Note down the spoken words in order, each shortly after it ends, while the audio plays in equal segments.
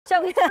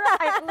So it's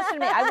listen to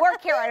me, I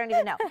work here, I don't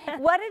even know.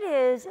 What it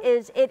is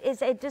it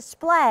is a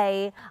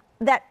display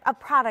of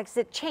products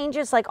that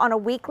changes like on a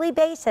weekly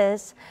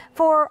basis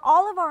for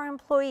all of our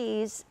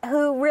employees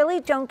who really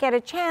don't get a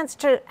chance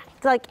to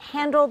like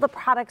handle the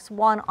products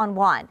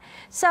one-on-one.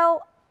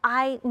 So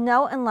I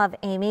know and love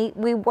Amy.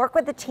 We work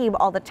with the team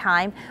all the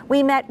time.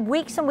 We met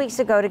weeks and weeks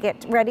ago to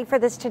get ready for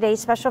this today's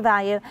special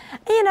value.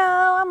 You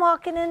know, I'm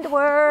walking into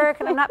work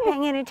and I'm not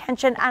paying any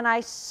attention, and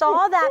I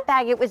saw that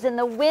bag. It was in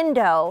the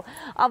window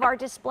of our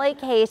display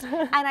case,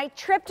 and I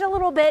tripped a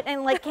little bit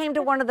and like came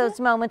to one of those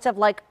moments of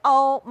like,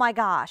 oh my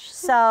gosh.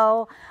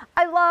 So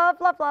I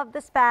love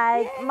this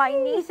bag. Yay. My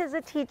niece is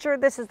a teacher.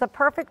 This is the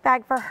perfect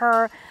bag for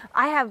her.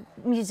 I have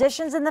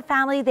musicians in the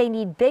family. They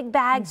need big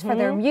bags for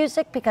their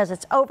music because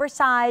it's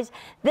oversized.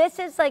 This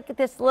is like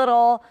this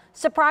little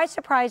surprise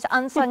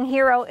unsung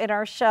hero in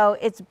our show.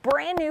 It's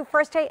brand new,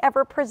 first day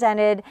ever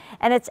presented,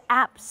 and it's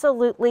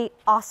absolutely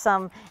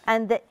awesome.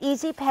 And the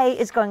easy pay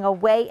is going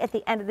away at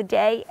the end of the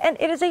day. And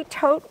it is a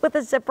tote with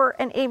a zipper.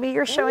 And Amy,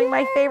 you're showing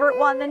my favorite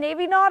one, the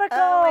Navy Nautical.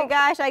 Oh my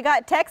gosh, I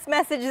got text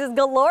messages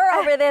galore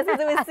over this as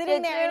it was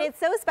sitting there, and it's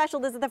so special.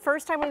 This is the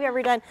first time we've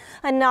ever done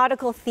a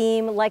nautical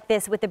theme like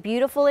this with the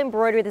beautiful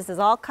embroidery. This is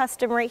all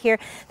custom right here.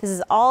 This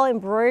is all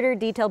embroidered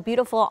detail,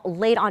 beautiful,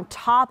 laid on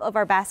top of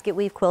our basket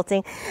weave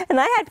quilting. And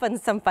I had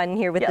some fun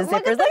here with the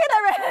zippers. Look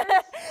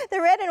at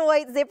the red and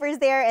white zippers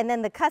there, and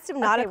then the custom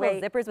nautical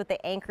zippers with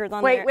the anchors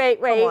on there.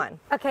 Wait. Come on.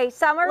 Okay,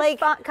 summer's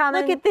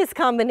coming. Look at this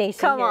combination.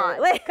 Come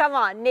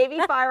on, Navy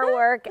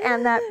firework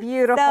and that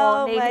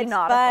beautiful Navy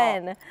Nautical.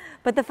 Fun.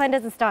 But the fun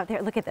doesn't stop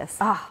there. Look at this.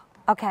 Oh.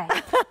 Okay.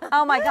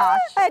 Oh my gosh.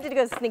 I had to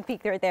go sneak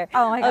peek right there.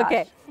 Oh my gosh.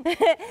 Okay.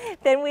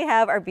 Then we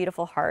have our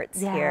beautiful hearts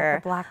here.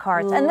 The black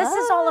hearts. And this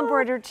is all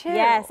embroidered too.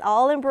 Yes,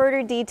 all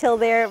embroidered detail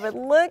there. But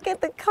look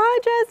at the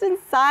contrast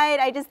inside.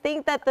 I just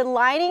think that the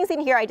linings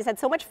in here, I just had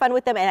so much fun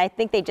with them, and I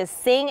think they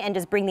just sing and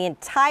just bring the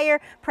entire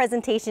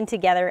presentation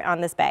together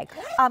on this bag.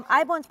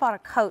 I once bought a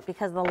coat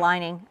because of the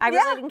lining. I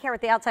really didn't care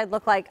what the outside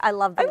looked like. I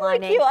love the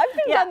lining. Like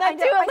you. I've done that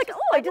too. I was like,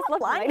 oh, I just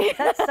love lining.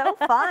 That's so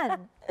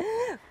fun.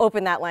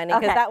 Open that lining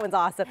because that one's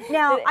awesome.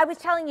 Now, I was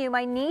telling you,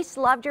 my niece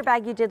loved your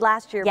bag you did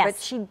last year, but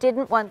she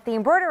didn't want the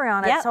embroidery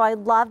on it. So I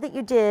love that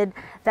you did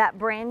that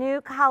brand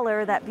new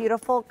color, that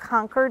beautiful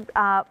Concord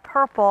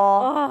purple.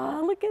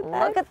 Oh, look at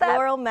that. Look at that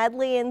floral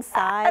medley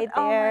inside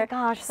there. Oh my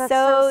gosh, that's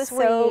so sweet.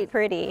 So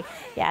pretty.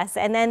 Yes,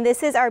 and then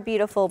this is our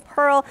beautiful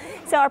pearl.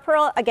 So our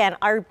pearl, again,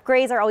 our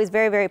grays are always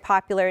very, very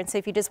popular. And so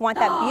if you just want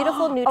that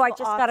beautiful neutral I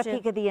just got a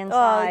peek of the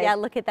inside. Oh yeah,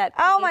 look at that.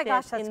 Oh my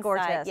gosh, that's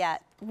gorgeous. Yeah.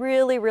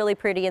 Really, really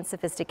pretty and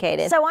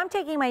sophisticated. So I'm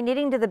taking my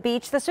knitting to the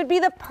beach. This would be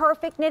the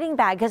perfect knitting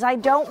bag because I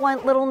don't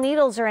want little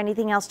needles or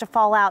anything else to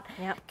fall out.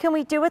 Can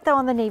we do it though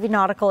on the Navy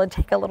Nautical and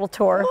take a little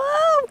tour?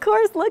 Well, of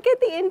course. Look at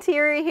the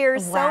interior here.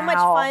 So much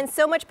fun,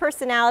 so much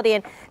personality,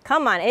 and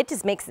come on, it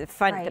just makes it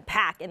fun to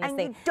pack in this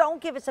thing. And you don't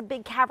give us a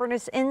big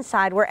cavernous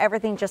inside where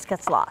everything just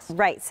gets lost.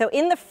 Right. So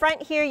in the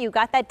front here, you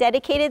got that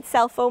dedicated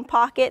cell phone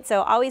pocket.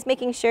 So always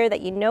making sure that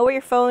you know where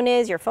your phone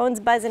is. Your phone's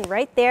buzzing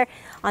right there.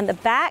 On the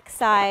back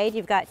side,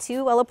 you've got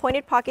two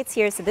well-appointed pockets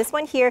here. So this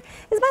one here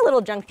is my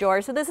little junk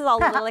drawer. So this is all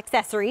little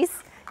accessories.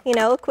 You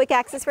know, quick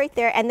access right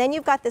there. And then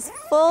you've got this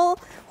full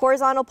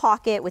horizontal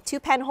pocket with two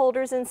pen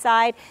holders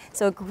inside.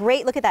 So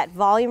great, look at that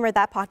volume of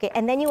that pocket.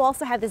 And then you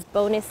also have this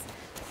bonus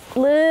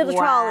little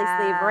trolley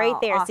sleeve right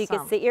there. So you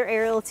can sit your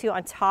aerial 2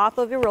 on top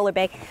of your roller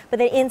bag. But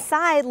then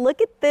inside,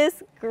 look at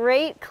this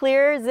great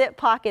clear zip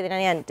pocket.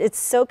 And it's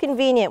so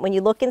convenient when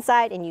you look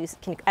inside and you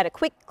can at a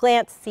quick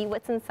glance see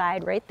what's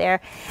inside right there.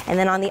 And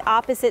then on the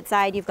opposite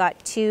side, you've got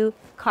two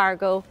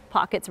cargo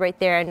pockets right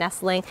there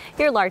nestling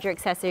your larger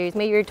accessories,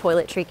 maybe your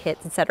toiletry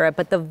kits, etc.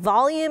 But the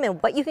volume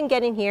and what you can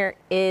get in here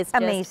is just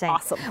amazing.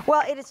 Awesome.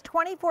 Well, it is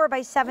 24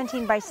 by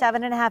 17 by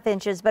 7.5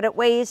 inches, but it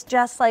weighs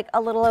just like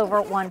a little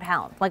over 1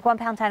 pound, like 1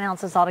 pound 10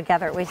 ounces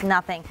altogether. It weighs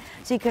nothing,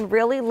 so you can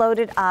really load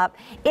it up.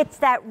 It's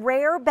that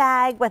rare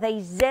bag with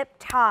a zip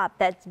top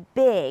that's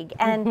big,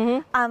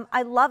 and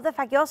I love the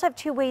fact you also have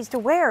 2 ways to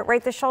wear it,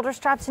 right? The shoulder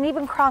straps and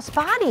even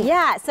crossbody.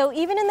 Yeah. So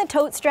even in the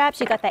tote straps,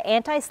 you got the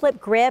anti-slip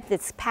grip.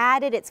 It's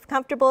padded. It's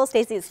comfortable.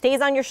 It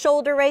stays on your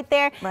shoulder right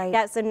there. Right.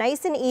 Yeah, so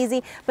nice and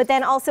easy. But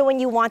then also when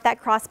you want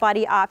that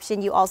crossbody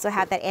option, you also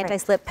have that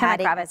anti-slip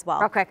padding as well.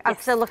 Real quick.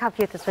 Yes. So look how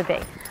cute this would be.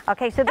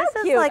 Okay, so this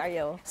how is cute like, are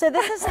you? So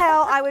this is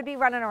how I would be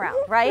running around,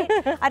 right?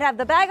 I'd have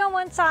the bag on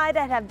one side,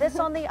 I'd have this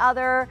on the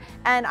other,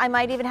 and I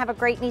might even have a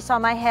great niece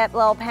on my hip,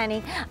 little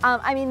Penny.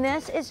 I mean,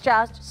 this is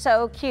just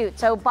so cute.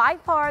 So by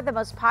far the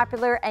most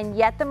popular and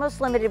yet the most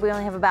limited. We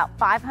only have about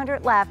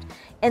 500 left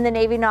in the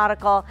Navy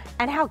Nautical.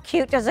 And how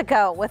cute does it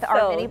go with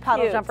our mini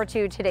puddle jumper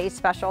 2, today's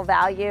special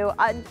value?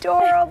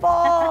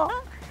 Adorable.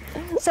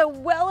 So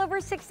well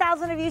over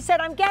 6,000 of you said,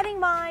 I'm getting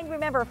mine.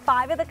 Remember,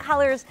 5 of the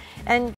colors and